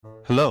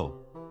Hello,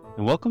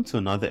 and welcome to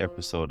another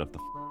episode of the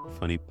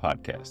Funny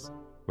Podcast,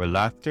 where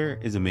laughter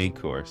is a main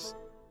course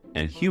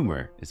and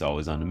humor is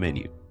always on the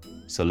menu.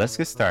 So let's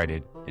get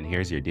started, and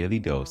here's your daily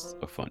dose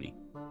of funny.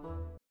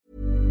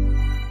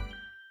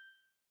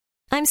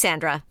 I'm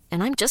Sandra,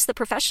 and I'm just the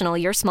professional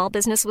your small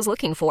business was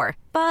looking for.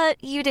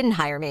 But you didn't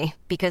hire me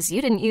because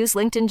you didn't use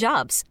LinkedIn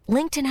Jobs.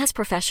 LinkedIn has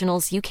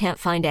professionals you can't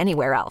find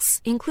anywhere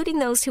else, including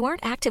those who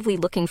aren't actively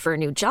looking for a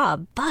new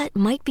job, but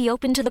might be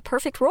open to the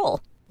perfect role,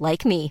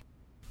 like me.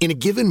 In a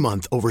given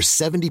month, over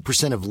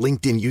 70% of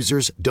LinkedIn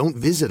users don't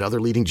visit other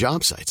leading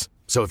job sites.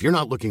 So if you're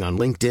not looking on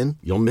LinkedIn,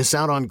 you'll miss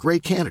out on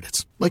great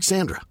candidates like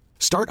Sandra.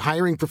 Start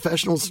hiring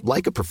professionals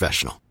like a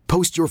professional.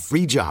 Post your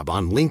free job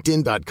on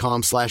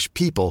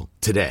linkedin.com/people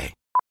today.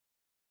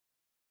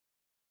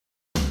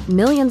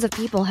 Millions of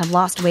people have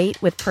lost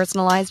weight with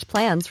personalized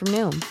plans from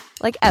Noom.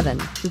 Like Evan,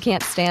 who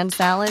can't stand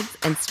salads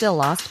and still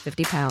lost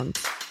 50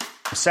 pounds.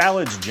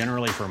 Salads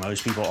generally for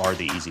most people are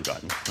the easy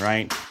button,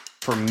 right?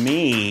 For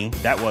me,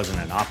 that wasn't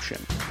an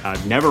option.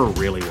 I never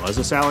really was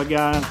a salad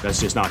guy. That's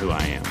just not who I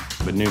am.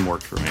 But Noom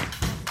worked for me.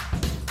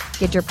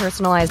 Get your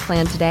personalized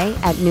plan today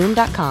at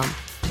Noom.com.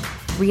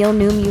 Real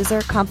Noom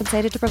user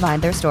compensated to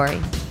provide their story.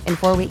 In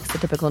 4 weeks, the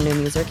typical Noom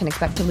user can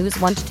expect to lose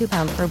 1 to 2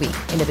 pounds per week.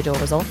 Individual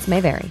results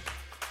may vary.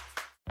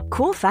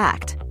 Cool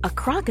fact, a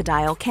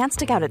crocodile can't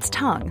stick out its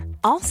tongue.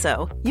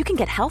 Also, you can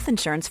get health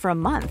insurance for a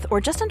month or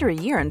just under a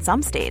year in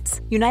some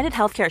states. United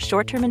Healthcare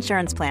short-term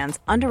insurance plans,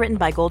 underwritten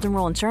by Golden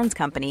Rule Insurance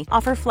Company,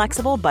 offer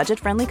flexible,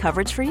 budget-friendly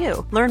coverage for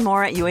you. Learn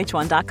more at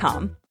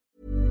uh1.com.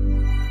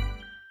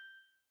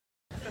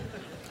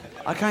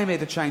 I came here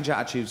to change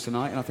attitudes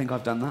tonight, and I think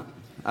I've done that.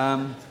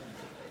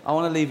 I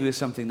want to leave you with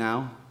something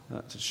now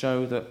to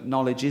show that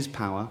knowledge is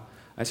power.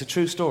 It's a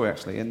true story,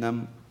 actually,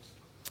 and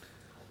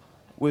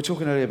we were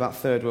talking earlier about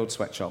third world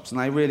sweatshops, and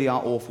they really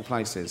are awful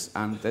places.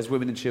 And there's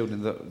women and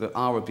children that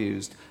are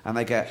abused, and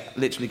they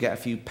literally get a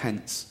few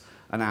pence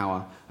an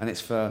hour, and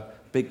it's for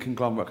big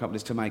conglomerate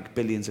companies to make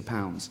billions of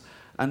pounds.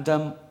 And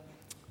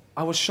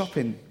I was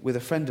shopping with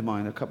a friend of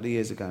mine a couple of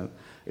years ago.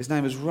 His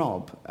name was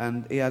Rob,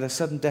 and he had a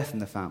sudden death in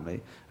the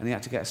family, and he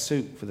had to get a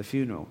suit for the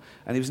funeral.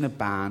 And he was in a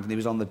band, and he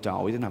was on the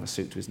dole. He didn't have a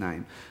suit to his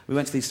name. We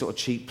went to these sort of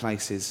cheap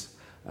places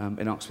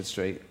in Oxford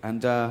Street,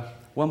 and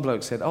one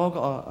bloke said, "Oh, I've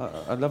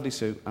got a lovely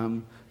suit,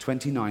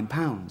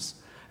 £29.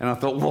 And I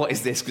thought, what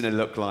is this going to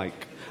look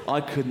like?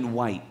 I couldn't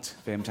wait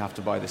for him to have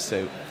to buy the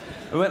suit.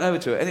 I went over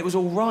to it, and it was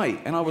all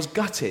right, and I was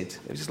gutted.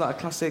 It was just like a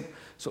classic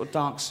sort of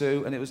dark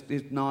suit, and it was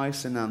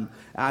nice, and it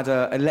had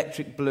an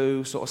electric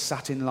blue sort of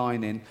satin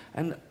lining,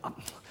 and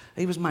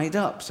he was made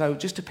up. So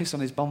just to piss on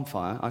his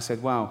bonfire, I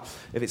said, wow,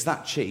 if it's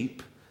that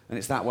cheap, and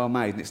it's that well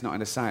made, and it's not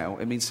in a sale,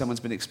 it means someone's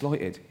been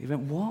exploited. He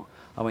went, what?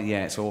 I went,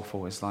 yeah, it's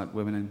awful. It's like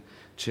women and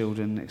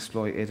children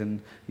exploited,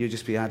 and you'd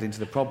just be adding to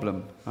the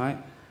problem, right?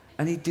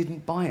 And he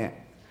didn't buy it.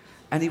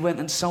 And he went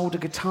and sold a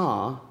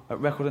guitar at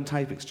Record and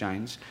Tape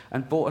Exchange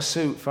and bought a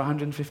suit for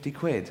 150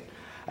 quid.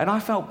 And I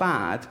felt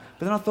bad,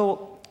 but then I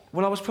thought,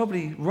 well, I was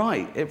probably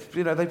right.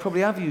 They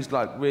probably have used,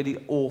 like,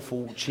 really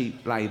awful,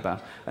 cheap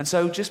labour. And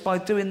so just by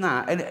doing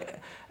that, and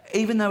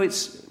even though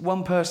it's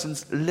one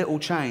person's little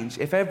change,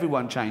 if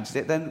everyone changes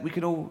it, then we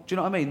can all, do you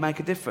know what I mean, make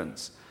a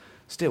difference.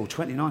 Still,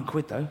 29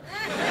 quid, though.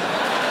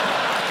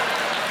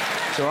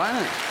 It's all right,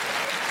 isn't it?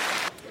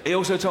 He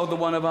also told the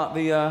one about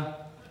the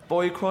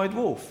boy who cried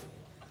wolf.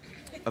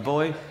 A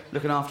boy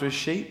looking after his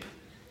sheep,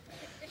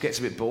 gets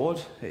a bit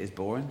bored. It is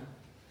boring.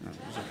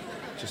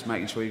 Just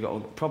making sure you've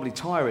got... Probably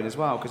tiring as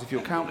well, because if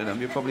you're counting them,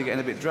 you're probably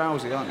getting a bit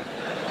drowsy, aren't you?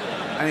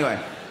 Anyway,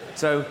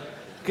 so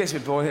gets a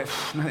bit bored.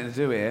 Nothing to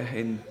do here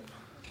in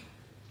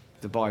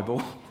the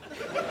Bible.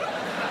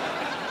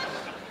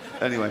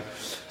 Anyway,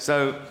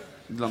 so...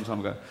 a long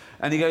time ago.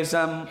 And he goes,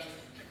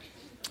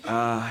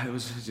 it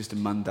was just a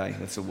Monday,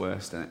 that's the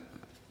worst, isn't it?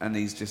 And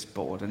he's just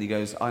bored, and he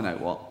goes, I know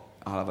what,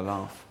 I'll have a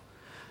laugh.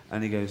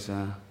 And he goes,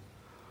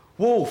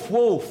 wolf,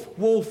 wolf,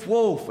 wolf,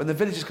 wolf. And the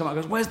villagers come out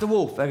and goes, where's the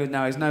wolf? They go,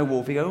 no, there's no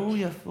wolf. He goes, oh,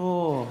 you're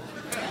fool.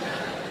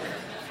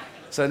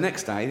 So the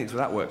next day, he thinks,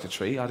 well, that worked a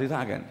treat, I'll do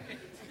that again.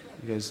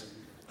 He goes,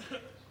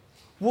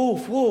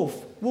 wolf,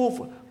 wolf,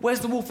 wolf.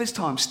 Where's the wolf this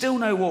time? Still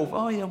no wolf.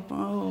 Oh, you're...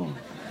 oh.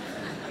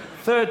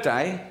 Third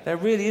day, there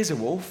really is a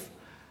wolf.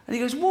 And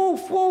he goes,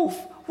 wolf, wolf,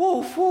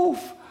 wolf,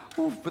 wolf,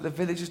 wolf. But the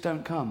villagers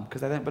don't come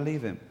because they don't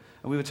believe him.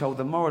 And we were told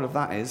the moral of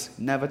that is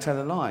never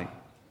tell a lie.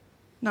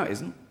 No, it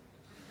isn't.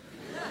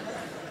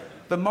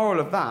 The moral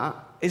of that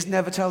is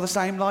never tell the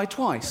same lie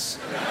twice.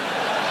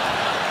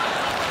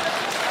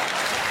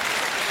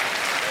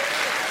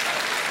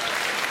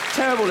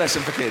 Terrible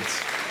lesson for kids.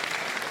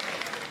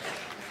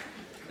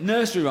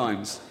 Nursery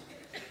rhymes.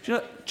 Do you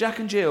know, Jack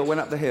and Jill went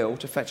up the hill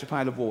to fetch a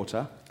pail of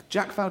water.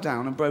 Jack fell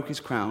down and broke his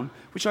crown,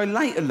 which I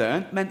later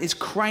learned meant his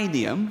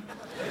cranium.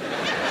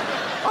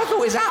 I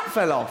thought his hat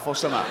fell off or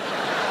something.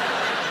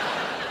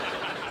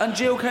 And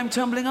Jill came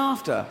tumbling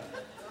after.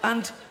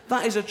 And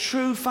that is a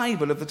true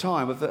fable of the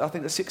time, of I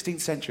think the 16th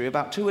century,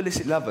 about two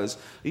illicit lovers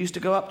who used to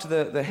go up to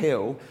the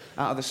hill,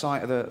 out of the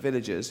sight of the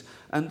villagers,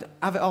 and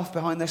have it off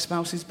behind their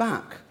spouse's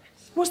back.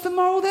 What's the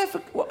moral there?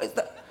 What is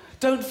that?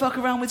 Don't fuck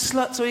around with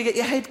sluts or you get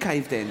your head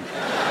caved in.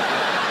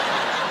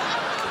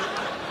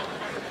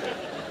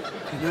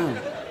 No.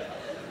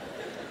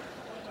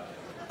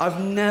 I've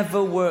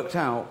never worked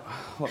out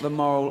what the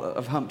moral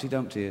of Humpty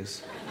Dumpty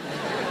is.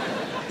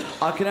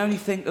 I can only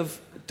think of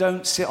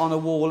don't sit on a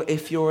wall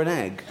if you're an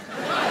egg.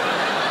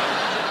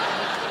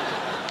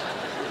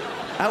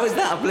 How is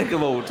that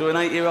applicable to an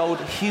 8-year-old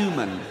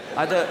human?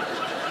 I don't...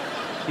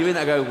 You in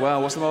there go,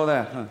 well, what's the moral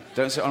there? Huh.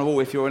 Don't sit on a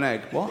wall if you're an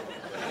egg. What?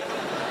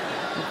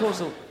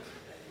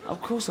 Of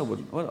course I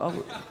wouldn't. What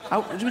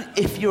do you mean,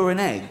 if you're an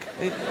egg?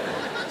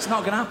 It's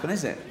not going to happen,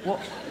 is it? What?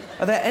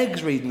 Are there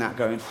eggs reading that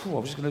going,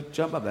 I'm just going to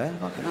jump up there?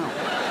 Fucking hell.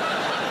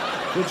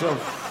 Good job.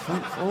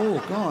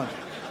 Oh, God.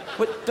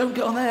 But don't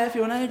get on there if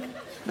you're an egg.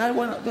 No,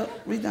 why not? Look,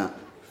 read that.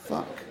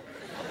 Fuck.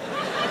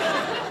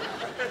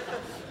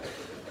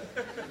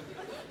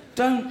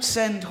 Don't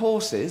send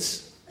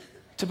horses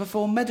to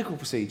perform medical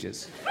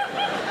procedures.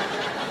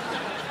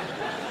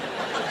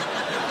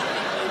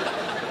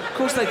 Of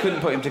course they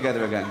couldn't put him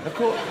together again. Of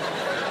course.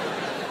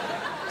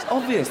 It's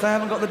obvious they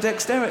haven't got the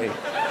dexterity.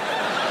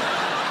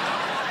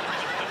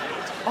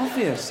 It's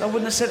obvious. I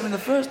wouldn't have sent them in the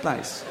first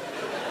place.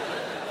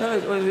 No,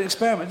 it was an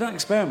experiment. Don't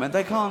experiment.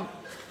 They can't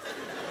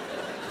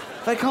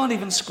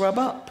even scrub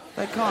up.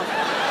 They can't.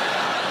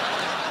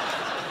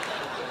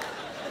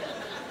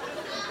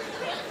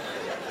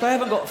 They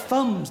haven't got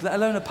thumbs, let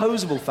alone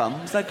opposable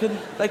thumbs. They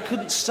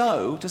couldn't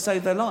sew to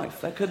save their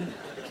life. They couldn't.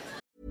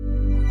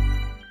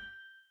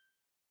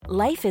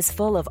 Life is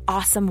full of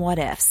awesome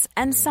what-ifs,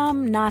 and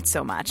some not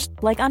so much,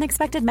 like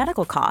unexpected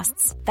medical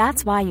costs.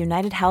 That's why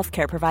United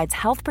Healthcare provides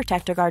Health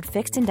Protector Guard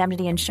fixed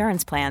indemnity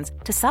insurance plans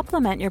to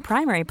supplement your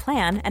primary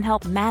plan and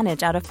help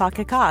manage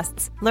out-of-pocket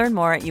costs. Learn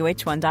more at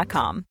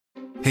uh1.com.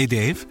 Hey,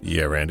 Dave.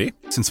 Yeah, Randy.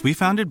 Since we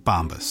founded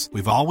Bombas,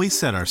 we've always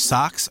said our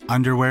socks,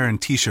 underwear,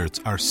 and T-shirts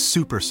are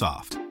super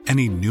soft.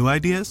 Any new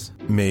ideas?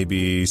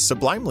 Maybe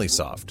sublimely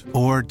soft.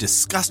 Or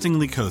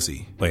disgustingly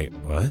cozy. Wait,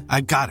 what?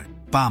 I got it.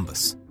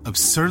 Bombas.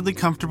 Absurdly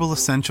comfortable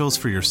essentials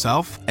for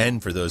yourself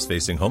and for those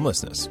facing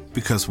homelessness.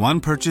 Because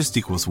one purchased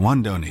equals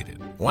one donated.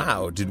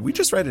 Wow, did we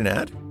just write an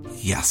ad?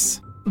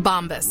 Yes.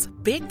 Bombas.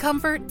 Big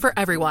comfort for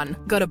everyone.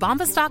 Go to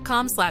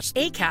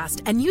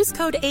bombas.com/ACAST and use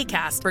code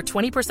ACAST for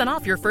 20%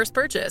 off your first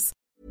purchase.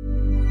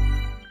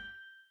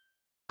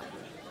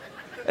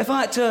 If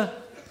I had to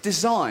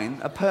design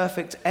a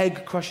perfect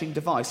egg-crushing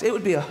device, it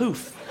would be a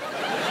hoof.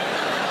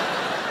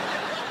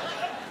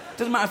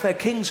 Doesn't matter if they're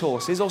king's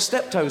horses or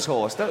steptoe's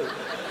horse.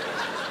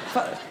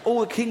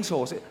 All the king's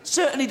horses.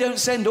 Certainly don't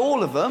send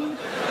all of them.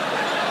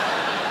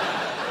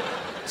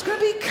 It's going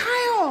to be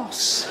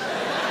chaos.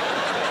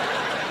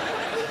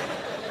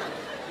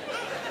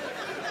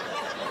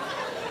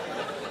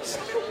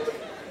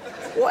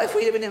 What if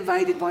we'd have been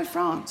invaded by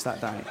France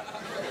that day?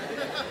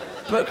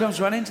 Bloke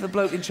comes running to the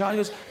bloke in charge. He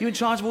goes, "You in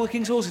charge of all the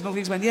king's horses and all the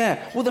king's men?" "Yeah."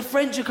 "Well, the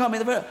French are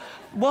coming."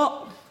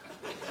 "What?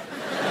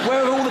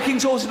 Where are all the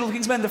king's horses and all the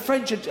king's men?" "The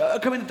French are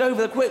coming to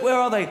Dover. Quick, where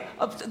are they?"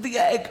 "The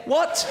egg."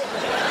 "What?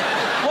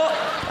 What?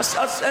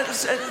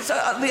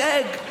 The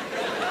egg."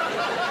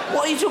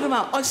 "What are you talking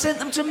about?" "I sent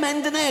them to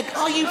mend an egg."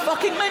 Are you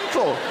fucking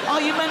mental?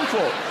 Are you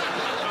mental?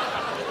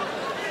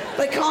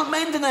 They can't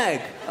mend an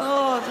egg.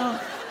 Oh, no.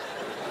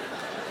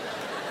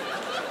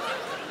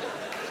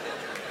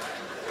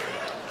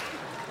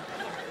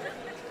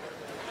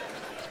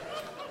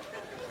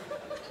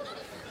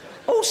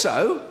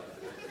 Also,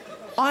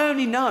 I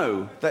only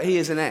know that he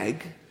is an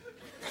egg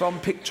from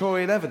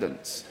pictorial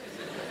evidence.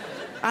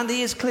 And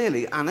he is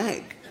clearly an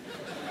egg.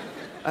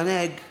 An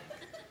egg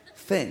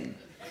thin.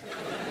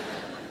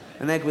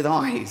 An egg with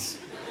eyes.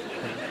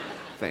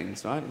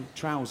 Things, right? And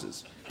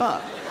trousers.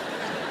 But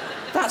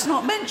that's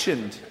not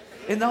mentioned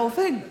in the whole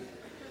thing.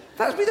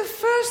 That would be the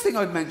first thing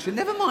I'd mention.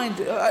 Never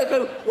mind. I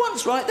go,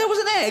 once, right, there was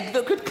an egg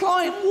that could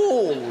climb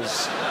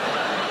walls.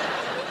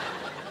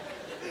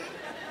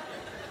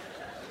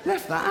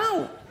 Left that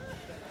out.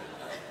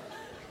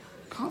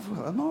 Can't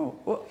forget the moral.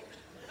 What?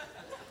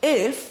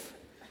 If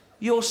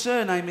your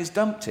surname is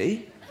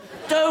Dumpty,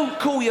 don't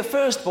call your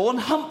firstborn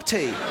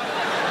Humpty.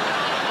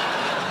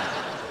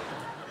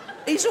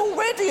 He's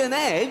already an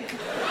egg.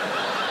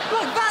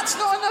 Like, that's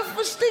not enough of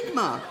a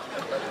stigma.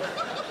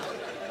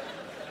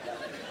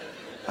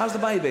 How's the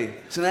baby?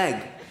 It's an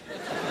egg.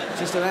 It's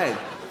just an egg.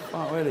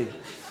 Oh, really?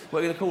 What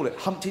are you going to call it?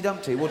 Humpty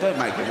Dumpty? Well, don't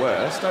make it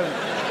worse. Don't...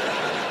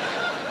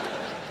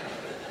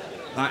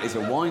 That is a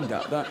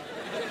wind-up, that.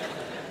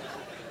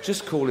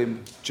 Just call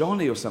him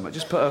Johnny or something.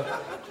 Just put a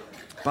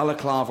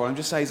balaclava on him.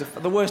 Just say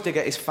the worst they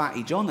get is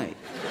Fatty Johnny.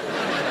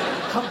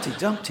 Humpty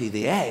Dumpty,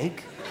 the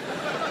egg.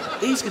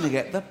 He's going to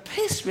get the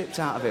piss ripped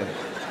out of him.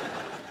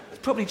 He's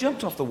probably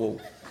jumped off the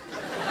wall.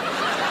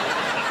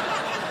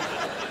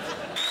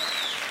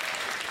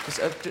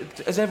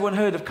 Has everyone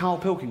heard of Carl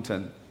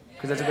Pilkington?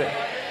 Because there's a bit...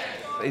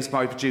 He's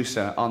my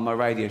producer on my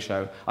radio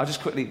show. I'll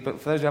just quickly... But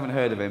for those who haven't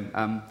heard of him...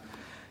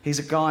 He's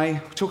a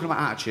guy, talking about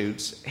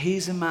attitudes,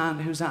 he's a man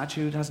whose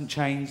attitude hasn't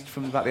changed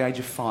from about the age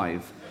of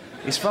 5.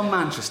 He's from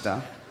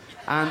Manchester,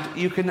 and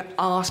you can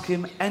ask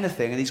him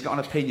anything and he's got an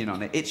opinion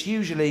on it. It's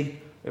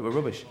usually, it were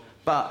rubbish,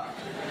 but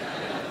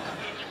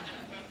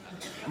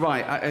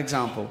Right,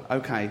 example.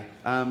 Okay.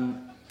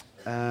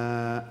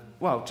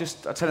 Well,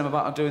 just I tell him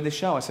about I'm doing this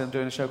show. I said I'm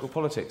doing a show called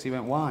Politics. He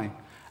went, why?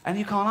 And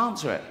you can't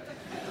answer it.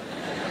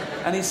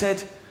 And he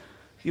said,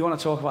 you want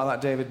to talk about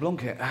that David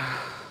Blunkett?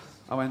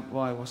 I went,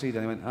 why? What's he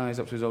done? He went, he's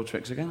up to his old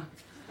tricks again.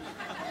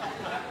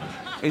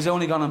 He's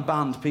only gone and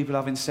banned people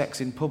having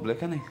sex in public,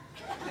 hasn't he?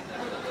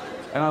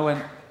 And I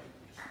went,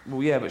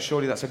 well, yeah, but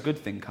surely that's a good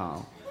thing,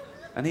 Carl.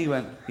 And he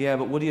went, yeah,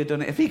 but would he have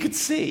done it if he could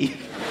see?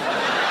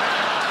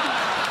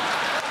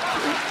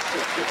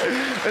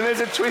 And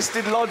there's a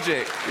twisted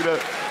logic, you know.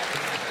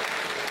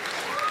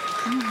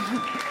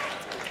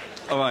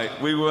 All right,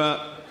 we were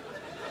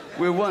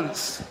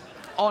once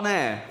on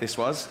air, this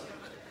was.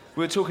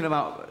 We were talking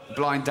about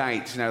blind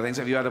dates, you know, things.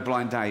 Have you had a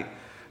blind date?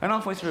 And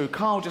halfway through,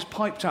 Carl just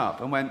piped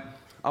up and went,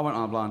 I went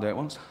on a blind date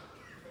once.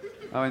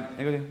 I went,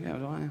 you go, yeah, it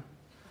was all right, yeah.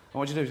 And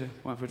what'd you do?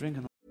 I went for a drink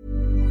and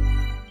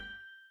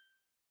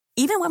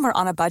Even when we're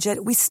on a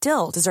budget, we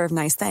still deserve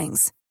nice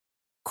things.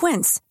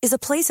 Quince is a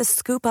place to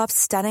scoop up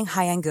stunning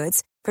high-end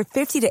goods for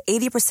 50 to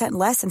 80%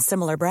 less than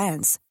similar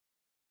brands.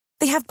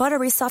 They have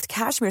buttery soft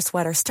cashmere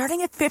sweaters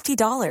starting at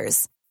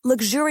 $50,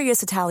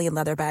 luxurious Italian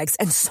leather bags,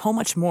 and so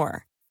much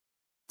more.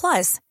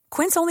 Plus,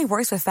 Quince only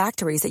works with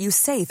factories that use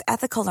safe,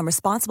 ethical, and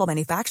responsible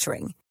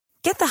manufacturing.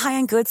 Get the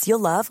high-end goods you'll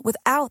love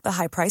without the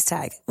high price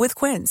tag with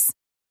Quince.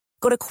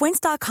 Go to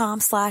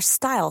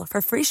quince.com/style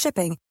for free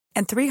shipping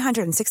and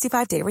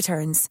 365-day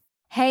returns.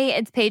 Hey,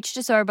 it's Paige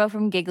DeSorbo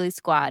from Giggly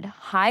Squad.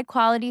 High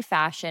quality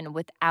fashion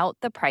without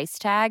the price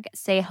tag.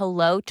 Say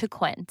hello to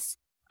Quince.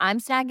 I'm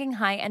snagging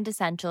high-end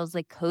essentials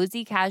like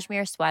cozy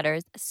cashmere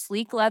sweaters,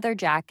 sleek leather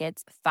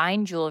jackets,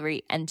 fine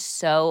jewelry, and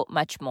so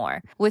much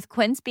more. With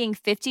Quince being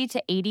 50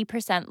 to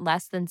 80%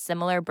 less than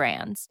similar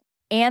brands.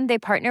 And they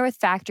partner with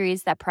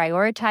factories that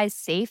prioritize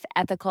safe,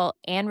 ethical,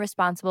 and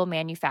responsible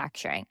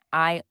manufacturing.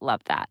 I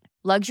love that.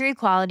 Luxury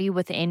quality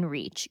within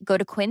reach. Go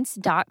to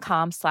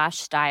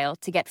quince.com/style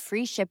to get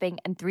free shipping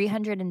and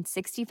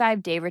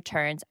 365-day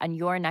returns on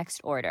your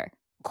next order.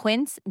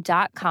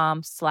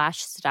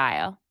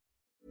 Quince.com/style.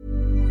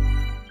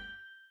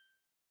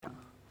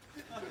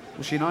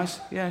 Was she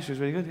nice? Yeah, she was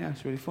really good. Yeah, she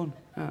was really fun.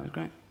 Yeah, it was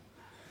great.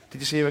 Did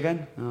you see her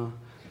again? No.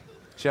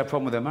 She had a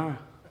problem with her marrow.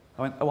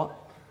 I went, oh, what?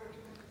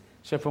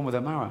 She had a problem with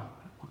her marrow.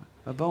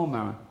 Her bone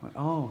marrow. I went,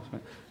 oh. She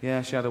went,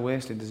 yeah, she had a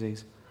wasting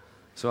disease.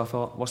 So I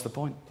thought, what's the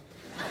point?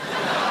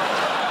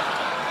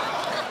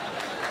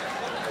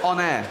 On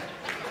air.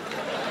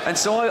 And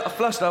so I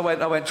flushed. I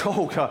went,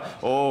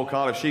 oh,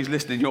 Carl, if she's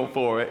listening, you're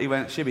for it. He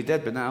went, she'll be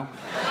dead by now.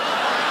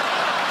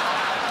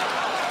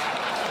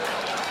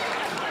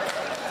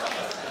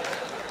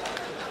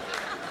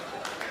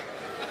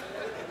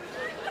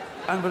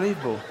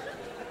 Unbelievable.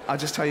 I'll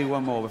just tell you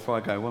one more before I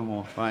go. One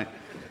more, right?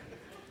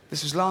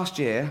 This was last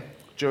year,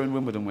 during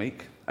Wimbledon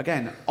week.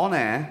 Again, on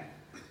air,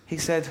 he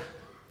said,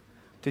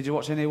 did you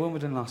watch any of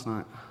Wimbledon last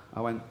night?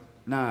 I went,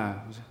 no.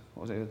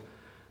 What was it?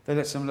 They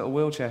let some little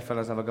wheelchair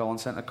fellas have a go on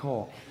centre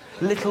court.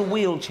 Little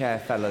wheelchair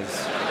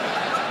fellas.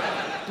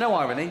 No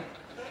irony,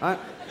 right?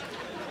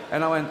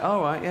 And I went,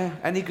 oh, right, yeah.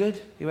 Any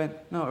good? He went,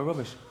 no, they're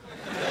rubbish.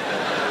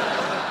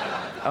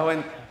 I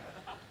went,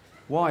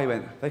 why? He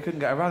went, they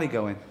couldn't get a rally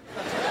going.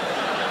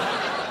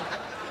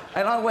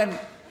 And I went,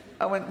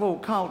 well,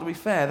 Carl, to be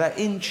fair, they're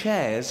in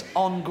chairs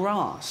on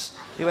grass.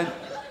 He went,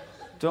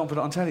 don't put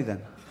it on telly then.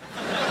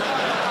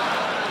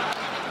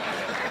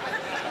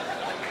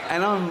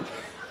 And I'm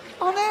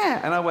on air.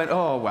 And I went,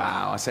 oh,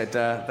 wow. I said,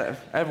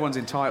 everyone's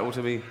entitled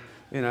to be,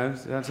 you know,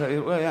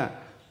 well, yeah.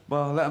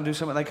 Well, let them do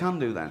something they can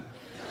do then.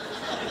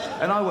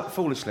 And I went,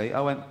 foolishly,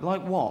 I went,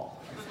 like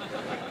what?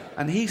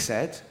 And he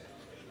said,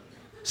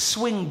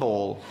 swing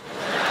ball.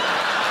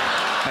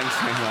 Thanks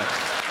very much.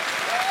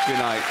 Good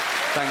night.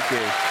 Thank you.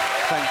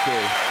 Thank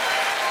you.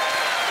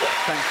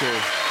 Thank you.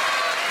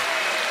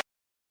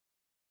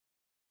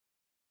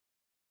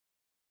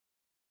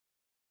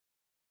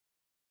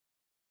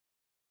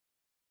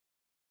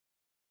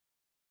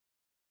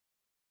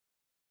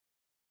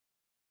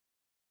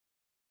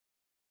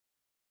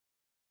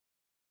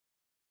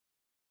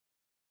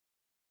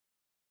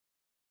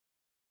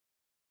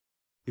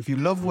 If you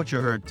love what you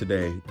heard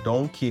today,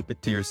 don't keep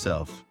it to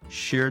yourself.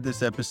 Share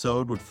this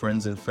episode with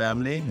friends and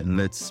family, and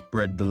let's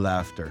spread the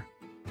laughter.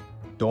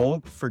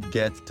 Don't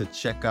forget to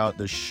check out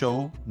the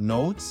show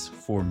notes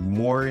for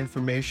more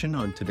information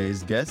on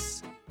today's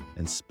guests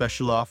and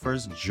special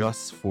offers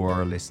just for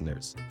our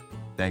listeners.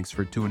 Thanks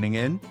for tuning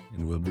in,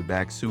 and we'll be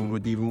back soon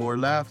with even more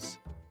laughs.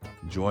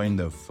 Join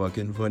the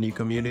fucking funny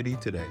community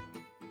today.